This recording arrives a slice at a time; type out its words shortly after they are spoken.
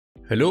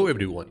Hello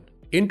everyone.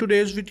 In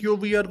today's video,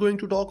 we are going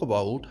to talk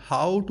about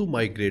how to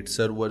migrate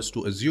servers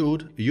to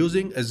Azure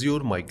using Azure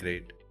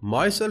Migrate.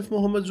 Myself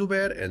Mohammed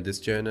Zubair, and this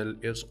channel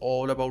is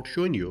all about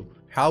showing you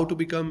how to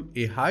become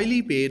a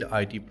highly paid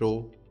IT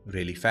pro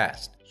really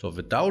fast. So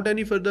without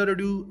any further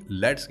ado,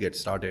 let's get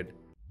started.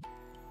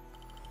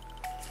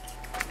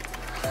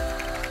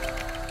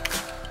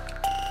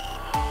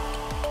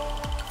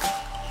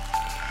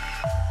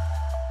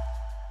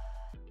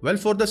 Well,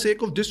 for the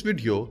sake of this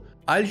video,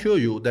 I'll show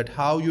you that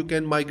how you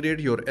can migrate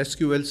your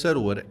SQL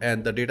server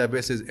and the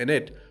databases in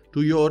it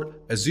to your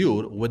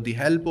Azure with the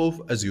help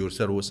of Azure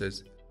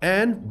services.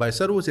 And by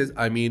services,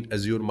 I mean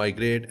Azure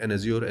Migrate and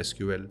Azure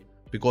SQL,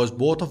 because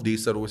both of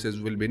these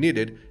services will be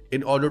needed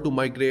in order to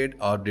migrate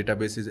our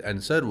databases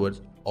and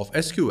servers of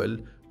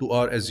SQL to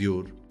our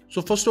Azure.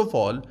 So first of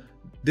all,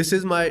 this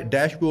is my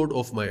dashboard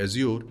of my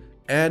Azure,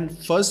 and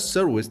first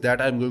service that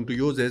I'm going to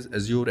use is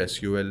Azure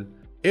SQL.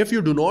 If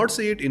you do not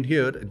see it in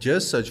here,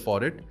 just search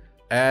for it.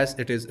 As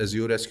it is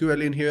Azure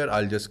SQL in here,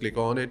 I'll just click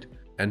on it,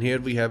 and here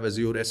we have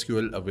Azure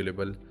SQL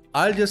available.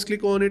 I'll just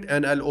click on it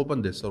and I'll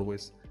open this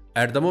service.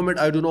 At the moment,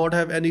 I do not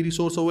have any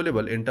resource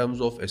available in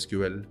terms of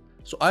SQL,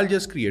 so I'll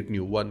just create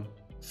new one.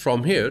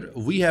 From here,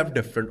 we have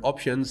different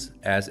options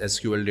as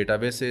SQL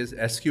databases,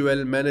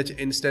 SQL managed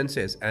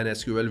instances, and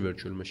SQL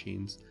virtual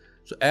machines.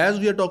 So as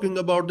we are talking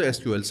about the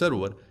SQL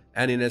server,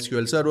 and in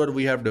SQL server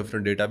we have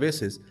different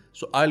databases,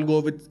 so I'll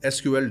go with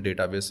SQL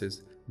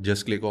databases.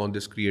 Just click on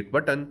this create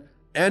button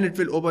and it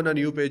will open a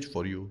new page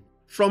for you.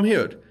 From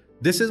here,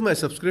 this is my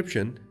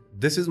subscription,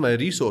 this is my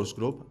resource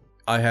group.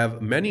 I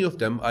have many of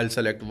them. I'll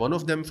select one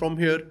of them from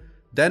here.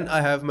 Then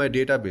I have my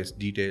database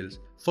details.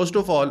 First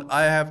of all,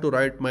 I have to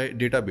write my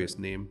database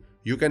name.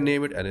 You can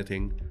name it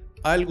anything.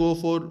 I'll go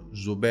for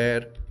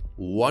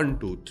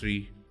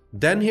Zubair123.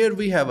 Then here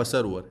we have a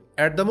server.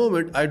 At the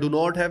moment, I do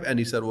not have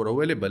any server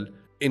available.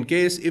 In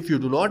case if you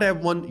do not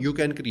have one, you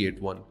can create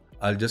one.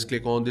 I'll just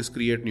click on this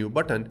create new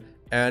button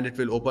and it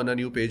will open a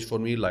new page for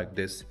me like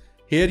this.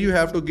 Here you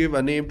have to give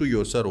a name to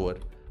your server.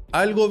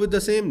 I'll go with the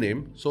same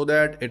name so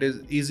that it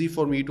is easy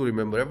for me to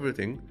remember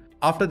everything.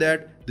 After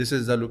that, this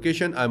is the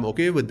location. I'm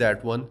okay with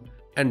that one.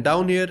 And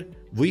down here,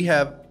 we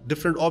have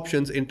different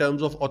options in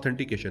terms of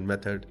authentication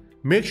method.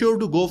 Make sure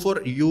to go for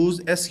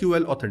use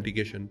SQL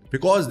authentication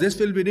because this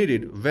will be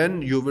needed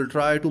when you will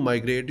try to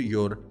migrate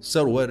your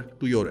server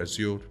to your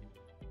Azure.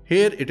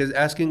 Here it is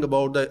asking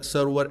about the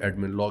server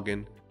admin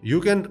login. You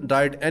can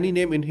write any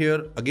name in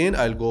here. Again,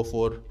 I'll go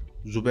for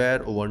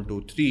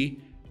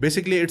Zubair123.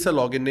 Basically, it's a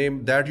login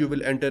name that you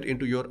will enter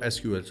into your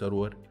SQL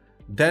server.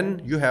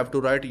 Then you have to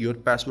write your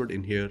password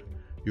in here.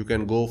 You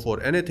can go for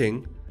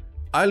anything.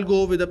 I'll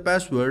go with a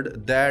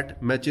password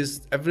that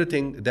matches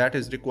everything that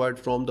is required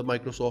from the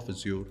Microsoft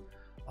Azure.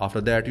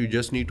 After that, you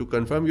just need to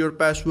confirm your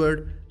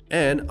password,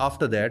 and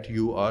after that,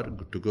 you are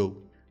good to go.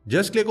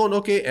 Just click on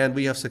OK and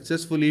we have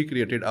successfully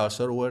created our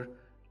server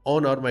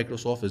on our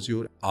Microsoft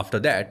Azure. After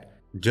that,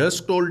 just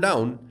scroll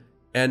down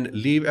and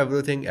leave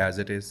everything as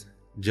it is.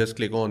 Just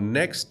click on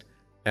next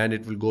and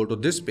it will go to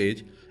this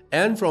page.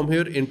 And from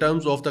here, in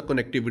terms of the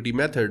connectivity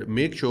method,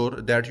 make sure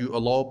that you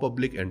allow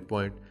public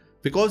endpoint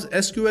because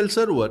SQL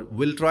server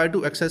will try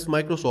to access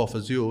Microsoft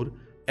Azure,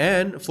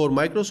 and for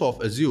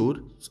Microsoft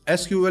Azure,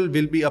 SQL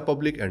will be a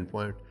public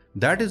endpoint.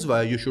 That is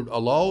why you should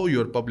allow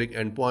your public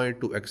endpoint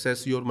to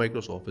access your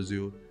Microsoft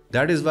Azure.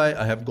 That is why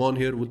I have gone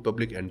here with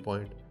public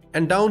endpoint.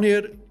 And down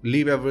here,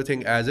 leave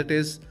everything as it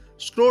is.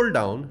 Scroll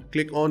down,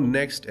 click on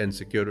next and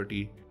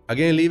security.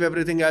 Again, leave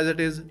everything as it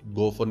is,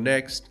 go for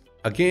next.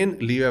 Again,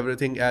 leave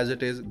everything as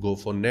it is, go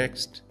for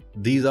next.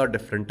 These are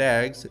different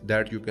tags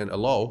that you can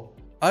allow.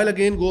 I'll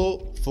again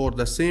go for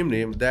the same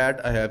name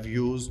that I have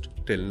used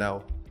till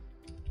now.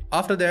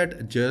 After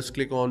that, just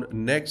click on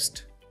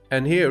next.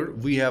 And here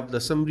we have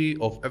the summary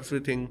of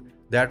everything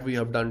that we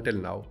have done till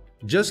now.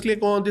 Just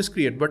click on this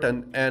create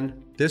button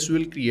and this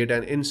will create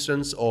an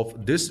instance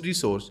of this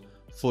resource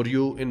for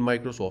you in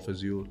Microsoft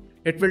Azure.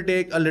 It will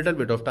take a little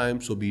bit of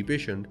time, so be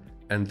patient,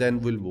 and then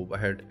we'll move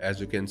ahead.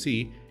 As you can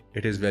see,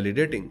 it is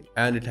validating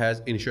and it has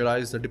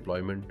initialized the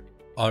deployment.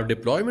 Our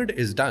deployment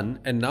is done,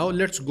 and now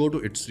let's go to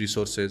its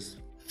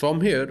resources.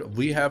 From here,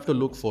 we have to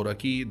look for a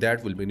key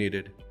that will be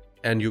needed,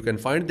 and you can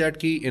find that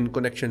key in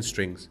connection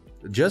strings.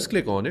 Just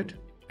click on it.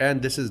 And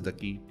this is the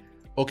key.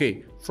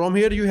 Okay, from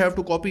here you have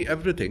to copy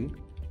everything.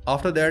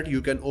 After that,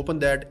 you can open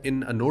that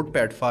in a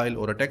notepad file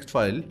or a text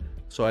file.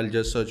 So I'll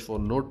just search for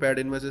notepad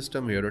in my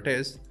system. Here it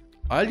is.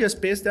 I'll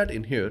just paste that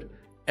in here.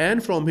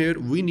 And from here,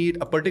 we need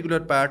a particular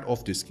part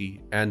of this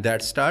key. And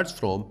that starts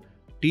from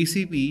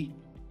TCP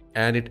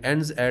and it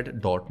ends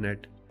at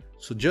 .NET.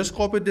 So just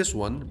copy this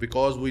one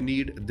because we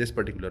need this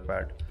particular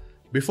part.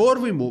 Before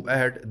we move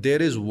ahead,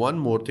 there is one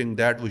more thing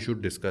that we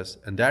should discuss.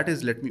 And that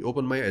is, let me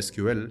open my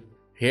SQL.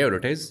 Here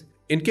it is.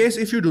 In case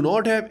if you do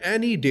not have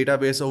any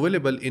database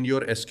available in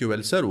your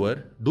SQL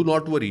server, do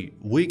not worry.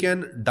 We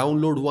can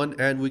download one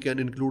and we can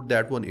include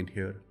that one in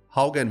here.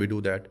 How can we do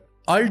that?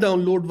 I'll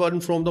download one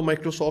from the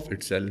Microsoft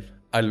itself.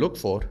 I'll look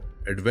for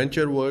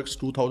AdventureWorks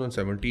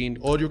 2017,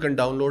 or you can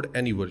download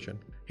any version.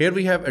 Here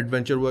we have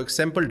AdventureWorks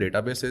sample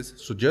databases.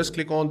 So just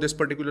click on this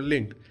particular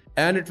link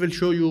and it will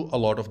show you a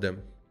lot of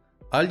them.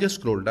 I'll just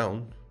scroll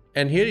down.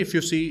 And here if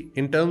you see,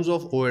 in terms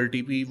of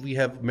OLTP, we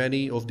have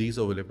many of these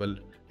available.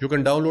 You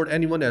can download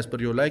any one as per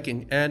your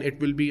liking and it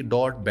will be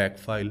 .back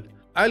file.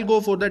 I'll go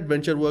for the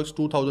AdventureWorks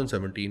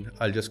 2017.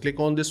 I'll just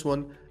click on this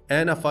one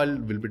and a file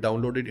will be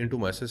downloaded into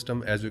my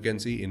system, as you can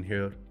see in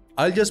here.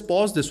 I'll just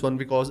pause this one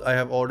because I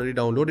have already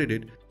downloaded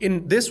it.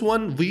 In this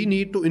one, we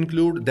need to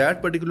include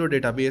that particular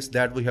database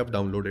that we have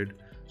downloaded.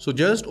 So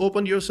just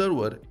open your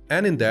server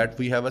and in that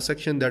we have a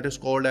section that is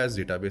called as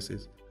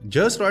databases.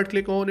 Just right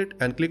click on it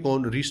and click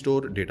on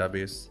restore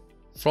database.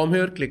 From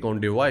here click on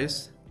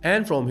device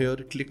and from here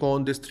click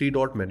on this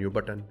 3-dot menu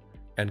button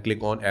and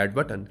click on add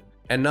button.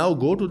 And now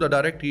go to the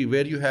directory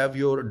where you have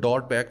your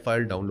 .back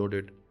file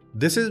downloaded.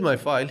 This is my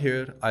file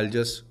here. I'll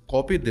just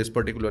copy this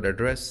particular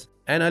address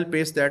and I'll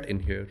paste that in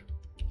here.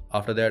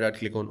 After that I'll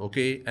click on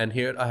OK and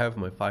here I have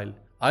my file.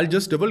 I'll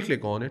just double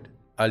click on it.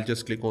 I'll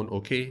just click on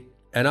OK.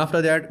 And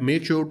after that,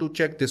 make sure to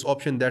check this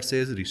option that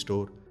says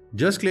restore.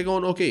 Just click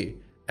on OK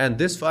and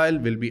this file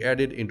will be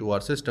added into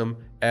our system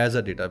as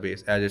a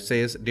database, as it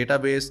says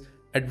database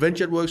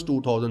AdventureWorks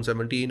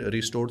 2017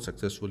 restored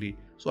successfully.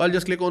 So I'll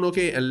just click on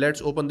OK and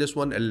let's open this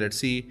one and let's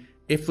see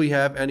if we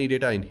have any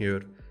data in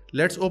here.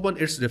 Let's open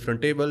its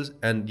different tables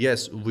and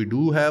yes, we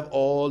do have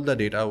all the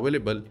data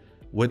available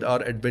with our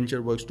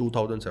AdventureWorks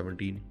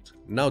 2017.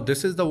 Now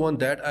this is the one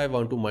that I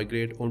want to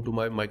migrate onto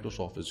my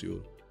Microsoft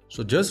Azure.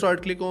 So just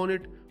right click on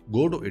it,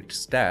 go to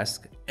its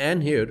task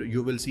and here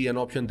you will see an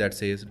option that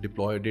says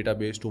deploy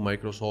database to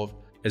Microsoft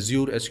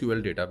Azure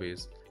SQL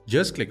database.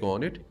 Just click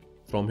on it.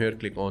 From here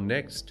click on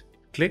next.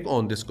 Click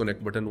on this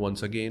connect button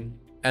once again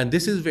and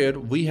this is where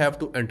we have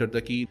to enter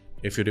the key.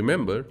 If you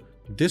remember,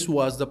 this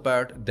was the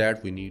part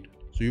that we need.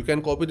 So you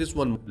can copy this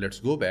one. Let's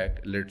go back.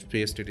 Let's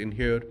paste it in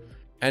here.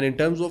 And in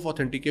terms of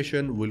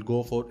authentication, we'll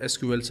go for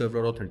SQL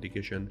Server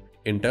authentication.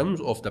 In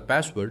terms of the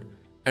password,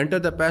 enter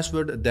the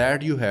password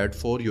that you had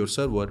for your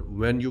server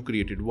when you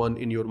created one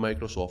in your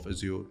Microsoft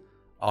Azure.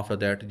 After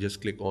that,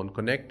 just click on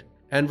connect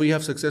and we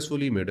have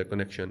successfully made a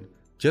connection.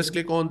 Just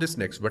click on this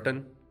next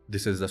button.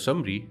 This is the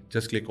summary.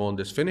 Just click on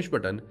this finish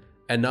button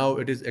and now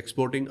it is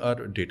exporting our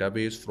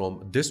database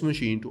from this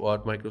machine to our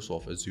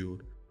Microsoft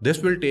Azure. This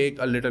will take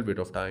a little bit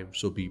of time,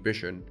 so be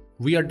patient.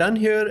 We are done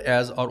here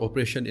as our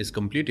operation is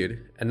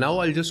completed and now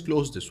I'll just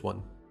close this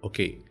one.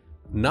 Okay,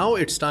 now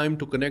it's time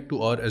to connect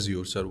to our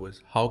Azure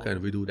service. How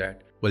can we do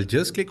that? Well,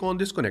 just click on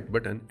this connect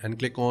button and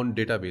click on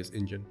database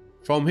engine.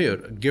 From here,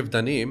 give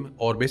the name,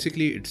 or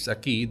basically it's a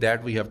key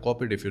that we have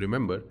copied if you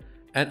remember.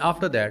 And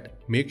after that,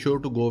 make sure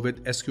to go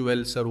with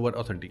SQL Server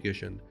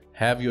authentication.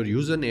 Have your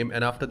username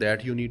and after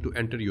that you need to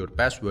enter your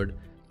password.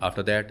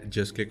 After that,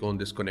 just click on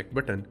this connect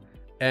button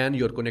and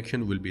your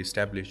connection will be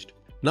established.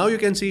 Now you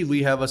can see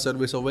we have a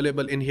service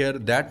available in here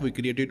that we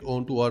created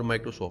onto our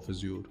Microsoft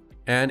Azure.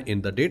 And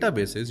in the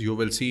databases, you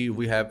will see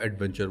we have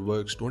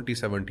AdventureWorks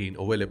 2017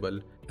 available.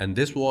 And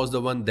this was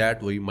the one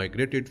that we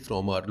migrated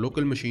from our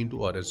local machine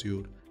to our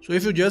Azure. So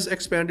if you just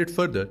expand it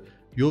further,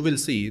 you will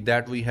see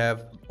that we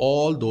have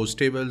all those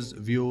tables,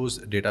 views,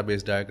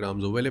 database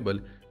diagrams available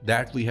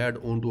that we had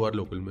onto our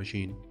local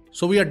machine.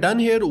 So we are done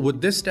here with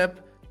this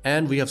step.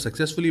 And we have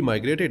successfully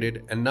migrated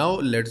it. And now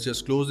let's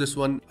just close this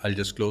one. I'll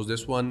just close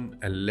this one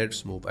and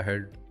let's move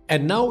ahead.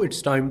 And now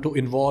it's time to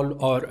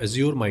involve our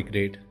Azure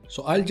Migrate.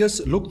 So I'll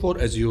just look for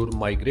Azure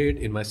Migrate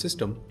in my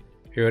system.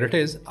 Here it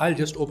is. I'll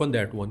just open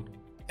that one.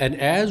 And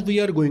as we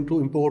are going to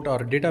import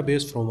our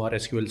database from our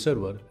SQL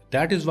server,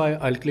 that is why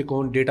I'll click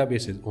on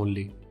databases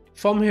only.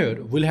 From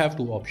here, we'll have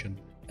two options: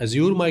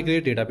 Azure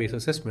Migrate Database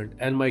Assessment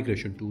and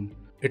Migration Tool.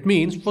 It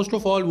means first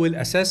of all, we'll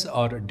assess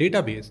our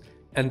database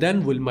and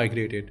then we'll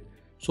migrate it.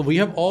 So we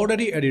have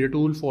already added a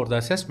tool for the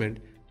assessment.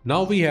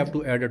 Now we have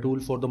to add a tool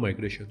for the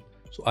migration.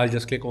 So I'll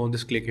just click on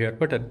this click here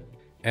button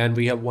and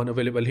we have one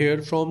available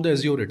here from the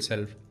Azure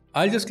itself.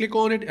 I'll just click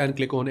on it and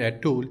click on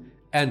add tool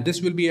and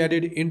this will be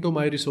added into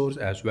my resource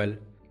as well.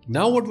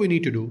 Now what we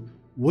need to do,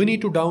 we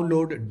need to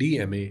download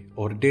DMA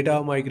or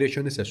Data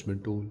Migration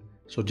Assessment Tool.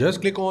 So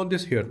just click on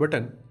this here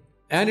button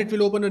and it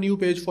will open a new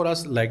page for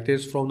us like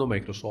this from the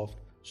Microsoft.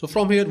 So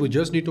from here we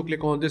just need to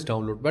click on this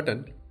download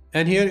button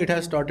and here it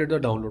has started the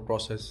download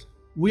process.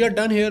 We are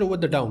done here with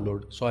the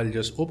download, so I'll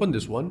just open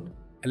this one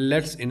and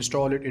let's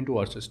install it into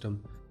our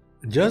system.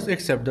 Just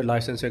accept the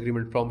license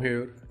agreement from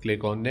here,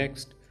 click on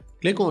next,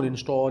 click on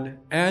install,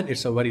 and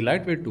it's a very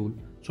lightweight tool,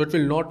 so it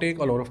will not take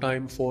a lot of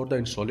time for the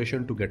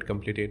installation to get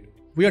completed.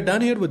 We are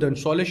done here with the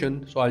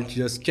installation, so I'll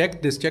just check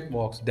this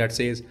checkbox that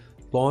says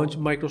launch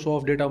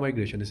Microsoft Data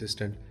Migration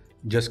Assistant.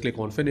 Just click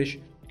on finish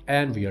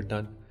and we are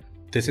done.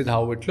 This is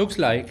how it looks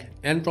like,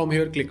 and from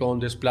here click on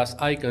this plus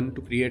icon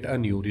to create a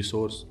new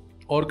resource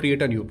or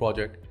create a new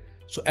project.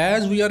 So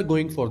as we are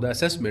going for the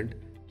assessment,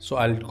 so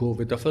I'll go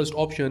with the first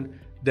option.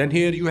 Then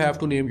here you have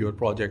to name your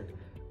project.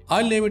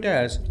 I'll name it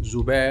as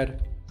Zubair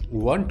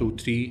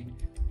 123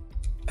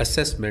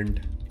 Assessment.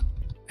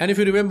 And if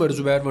you remember,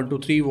 Zubair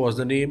 123 was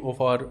the name of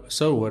our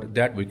server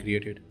that we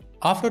created.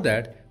 After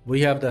that,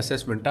 we have the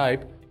assessment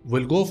type.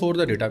 We'll go for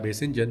the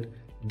database engine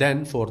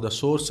Then for the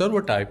source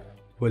server type,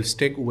 we'll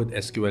stick with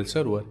SQL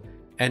Server.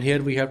 And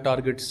here we have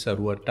target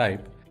server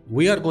type.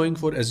 We are going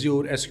for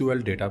Azure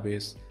SQL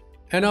database.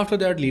 And after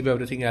that, leave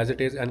everything as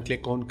it is and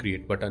click on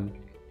create button.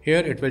 Here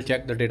it will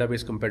check the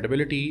database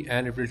compatibility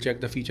and it will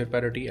check the feature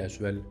parity as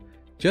well.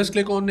 Just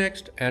click on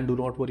next and do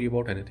not worry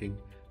about anything.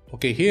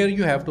 Okay, here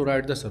you have to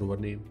write the server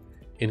name.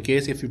 In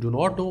case if you do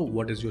not know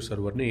what is your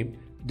server name,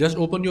 just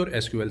open your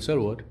SQL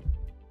server.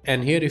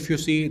 And here if you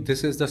see,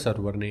 this is the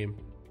server name.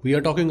 We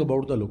are talking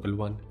about the local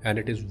one and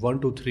it is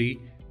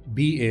 123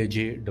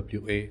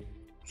 BAJWA.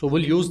 So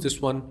we'll use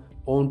this one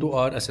onto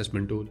our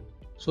assessment tool.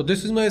 So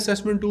this is my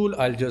assessment tool.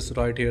 I'll just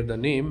write here the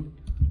name.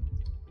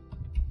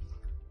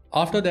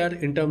 After that,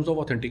 in terms of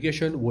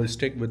authentication, we'll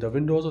stick with the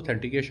Windows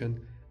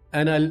authentication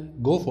and I'll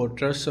go for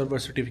Trust Server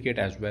Certificate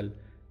as well.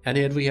 And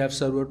here we have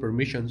server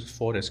permissions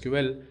for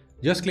SQL.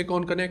 Just click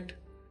on connect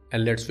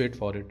and let's wait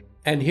for it.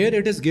 And here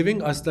it is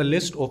giving us the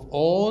list of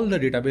all the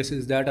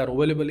databases that are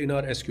available in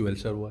our SQL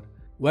server.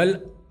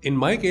 Well, in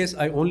my case,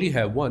 I only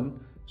have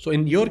one. So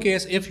in your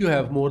case, if you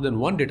have more than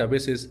one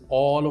databases,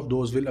 all of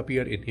those will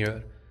appear in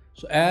here.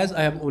 So as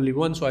I have only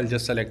one, so I'll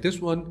just select this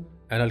one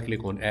and I'll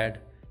click on add.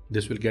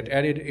 This will get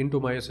added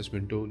into my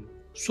assessment tool.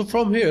 So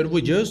from here,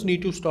 we just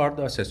need to start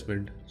the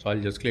assessment. So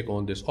I'll just click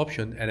on this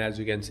option and as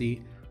you can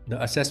see,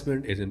 the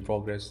assessment is in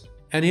progress.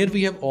 And here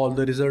we have all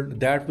the result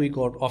that we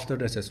got after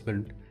the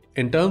assessment.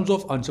 In terms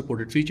of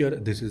unsupported feature,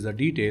 this is the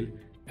detail.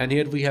 And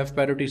here we have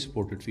parity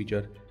supported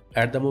feature.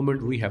 At the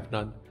moment, we have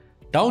none.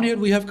 Down here,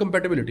 we have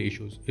compatibility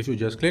issues. If you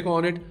just click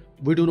on it,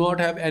 we do not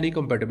have any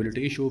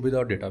compatibility issue with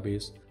our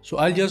database. So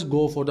I'll just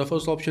go for the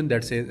first option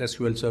that says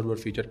SQL Server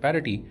Feature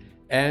Parity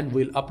and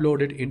we'll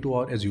upload it into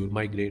our Azure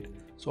Migrate.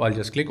 So I'll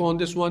just click on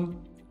this one,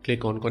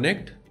 click on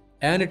connect,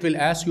 and it will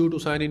ask you to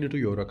sign in into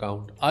your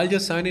account. I'll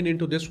just sign in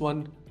into this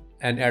one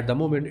and at the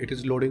moment it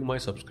is loading my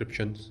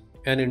subscriptions.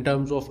 And in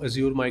terms of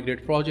Azure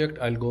Migrate project,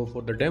 I'll go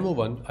for the demo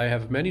one. I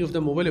have many of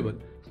them available,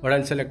 but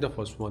I'll select the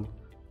first one.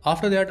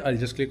 After that, I'll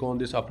just click on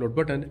this upload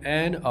button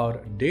and our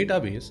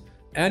database,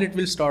 and it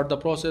will start the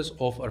process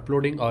of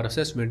uploading our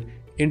assessment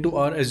into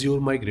our Azure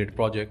Migrate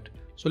project.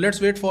 So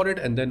let's wait for it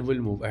and then we'll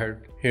move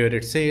ahead. Here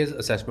it says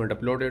assessment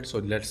uploaded. So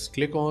let's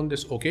click on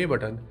this OK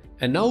button.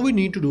 And now we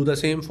need to do the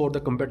same for the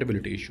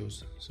compatibility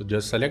issues. So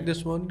just select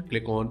this one,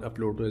 click on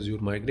upload to Azure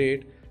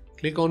Migrate,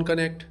 click on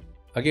connect.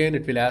 Again,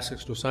 it will ask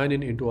us to sign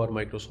in into our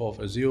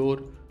Microsoft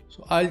Azure.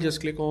 So I'll just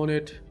click on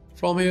it.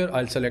 From here,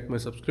 I'll select my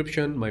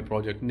subscription, my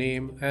project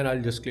name, and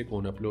I'll just click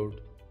on upload.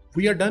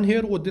 We are done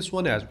here with this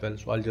one as well.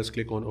 So I'll just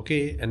click on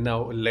OK. And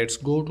now let's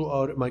go to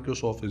our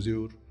Microsoft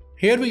Azure.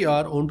 Here we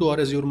are onto our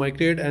Azure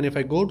Migrate. And if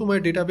I go to my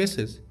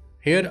databases,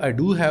 here I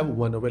do have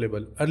one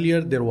available.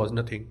 Earlier, there was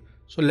nothing.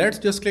 So let's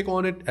just click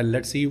on it and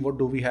let's see what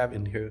do we have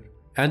in here.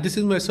 And this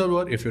is my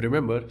server, if you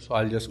remember. So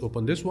I'll just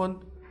open this one.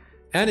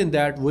 And in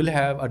that, we'll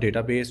have a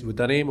database with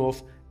the name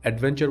of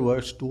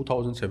AdventureWorks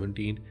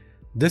 2017.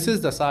 This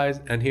is the size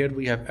and here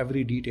we have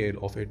every detail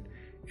of it.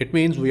 It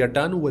means we are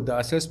done with the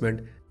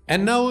assessment.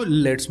 And now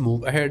let's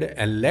move ahead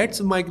and let's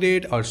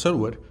migrate our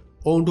server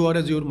onto our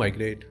Azure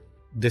Migrate.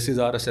 This is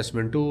our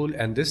assessment tool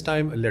and this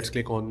time let's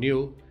click on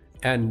new.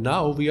 And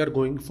now we are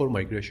going for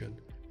migration.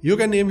 You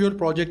can name your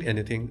project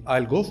anything.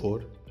 I'll go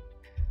for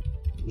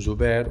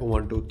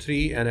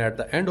Zubair123 and at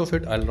the end of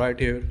it, I'll write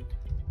here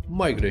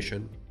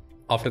migration.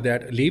 After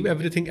that, leave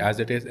everything as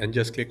it is and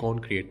just click on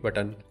create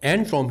button.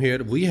 And from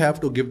here, we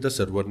have to give the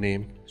server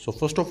name. So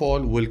first of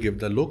all, we'll give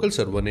the local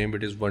server name.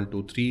 It is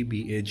 123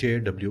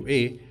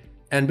 BAJWA.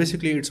 And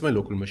basically it's my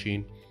local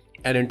machine.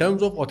 And in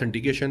terms of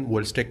authentication,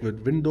 we'll stick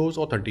with Windows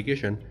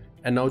authentication.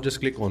 And now just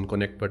click on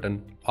connect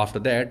button. After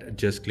that,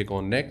 just click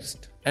on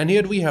next. And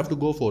here we have to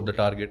go for the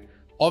target.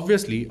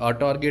 Obviously, our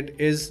target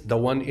is the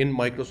one in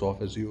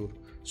Microsoft Azure.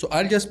 So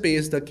I'll just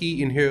paste the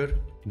key in here.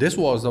 This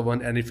was the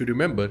one, and if you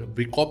remember,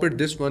 we copied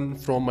this one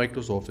from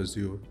Microsoft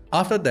Azure.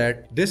 After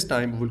that, this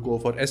time we'll go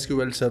for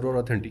SQL Server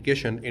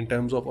Authentication in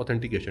terms of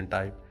authentication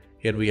type.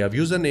 Here we have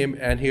username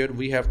and here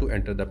we have to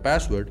enter the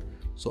password.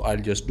 So I'll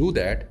just do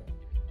that.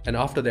 And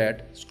after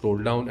that, scroll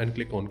down and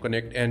click on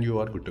connect and you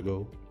are good to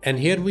go. And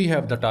here we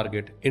have the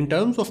target. In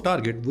terms of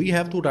target, we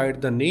have to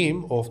write the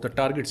name of the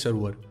target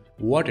server,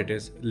 what it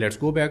is. Let's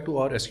go back to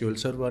our SQL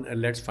server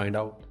and let's find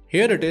out.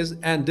 Here it is,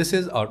 and this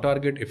is our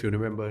target if you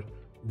remember.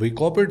 We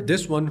copied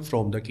this one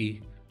from the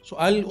key. So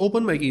I'll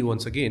open my key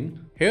once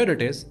again. Here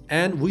it is,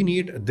 and we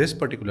need this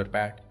particular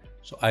path.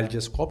 So I'll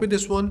just copy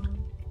this one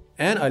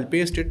and I'll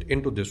paste it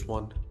into this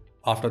one.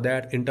 After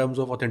that, in terms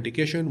of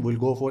authentication, we'll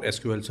go for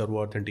SQL Server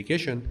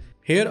Authentication.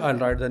 Here I'll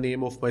write the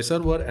name of my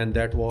server and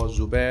that was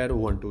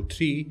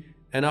Zubair123.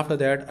 And after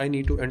that, I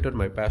need to enter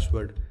my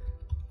password.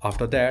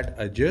 After that,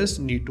 I just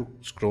need to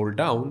scroll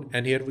down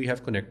and here we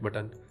have connect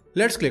button.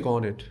 Let's click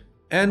on it.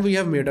 And we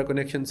have made a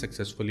connection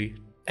successfully.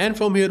 And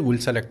from here, we'll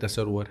select the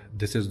server.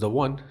 This is the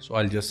one. So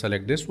I'll just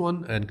select this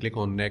one and click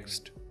on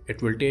next.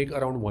 It will take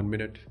around 1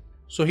 minute.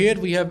 So here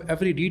we have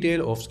every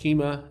detail of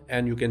schema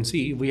and you can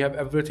see we have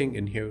everything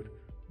in here.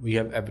 We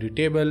have every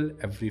table,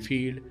 every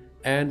field,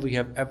 and we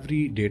have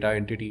every data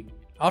entity.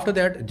 After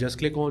that, just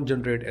click on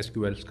generate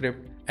SQL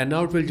script and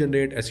now it will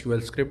generate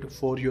SQL script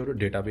for your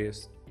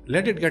database.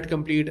 Let it get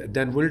complete,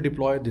 then we'll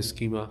deploy this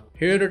schema.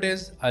 Here it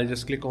is. I'll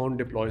just click on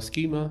deploy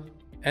schema,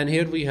 and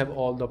here we have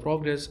all the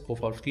progress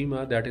of our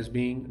schema that is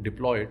being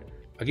deployed.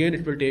 Again,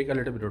 it will take a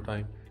little bit of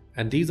time,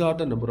 and these are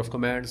the number of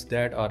commands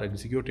that are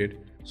executed.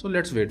 So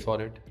let's wait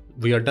for it.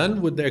 We are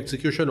done with the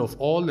execution of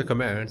all the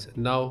commands.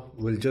 Now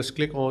we'll just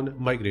click on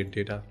migrate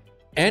data.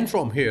 And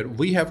from here,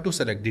 we have to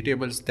select the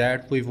tables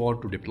that we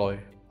want to deploy.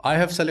 I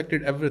have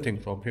selected everything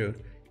from here.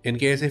 In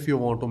case if you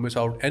want to miss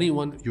out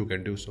anyone, you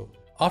can do so.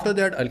 After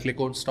that, I'll click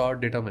on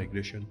start data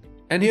migration.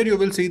 And here you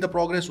will see the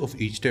progress of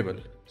each table.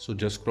 So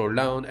just scroll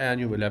down and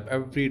you will have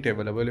every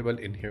table available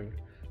in here.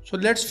 So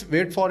let's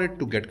wait for it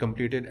to get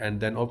completed, and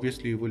then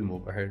obviously we'll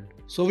move ahead.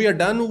 So we are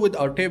done with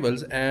our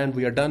tables, and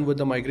we are done with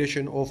the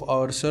migration of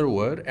our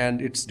server and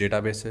its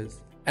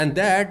databases. And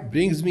that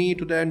brings me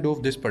to the end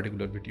of this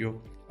particular video.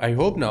 I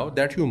hope now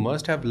that you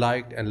must have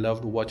liked and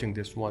loved watching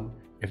this one.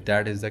 If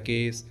that is the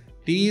case,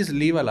 please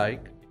leave a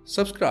like,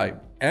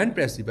 subscribe and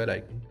press the bell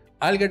icon.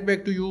 I'll get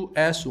back to you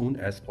as soon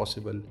as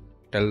possible.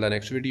 Till the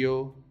next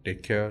video,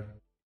 take care.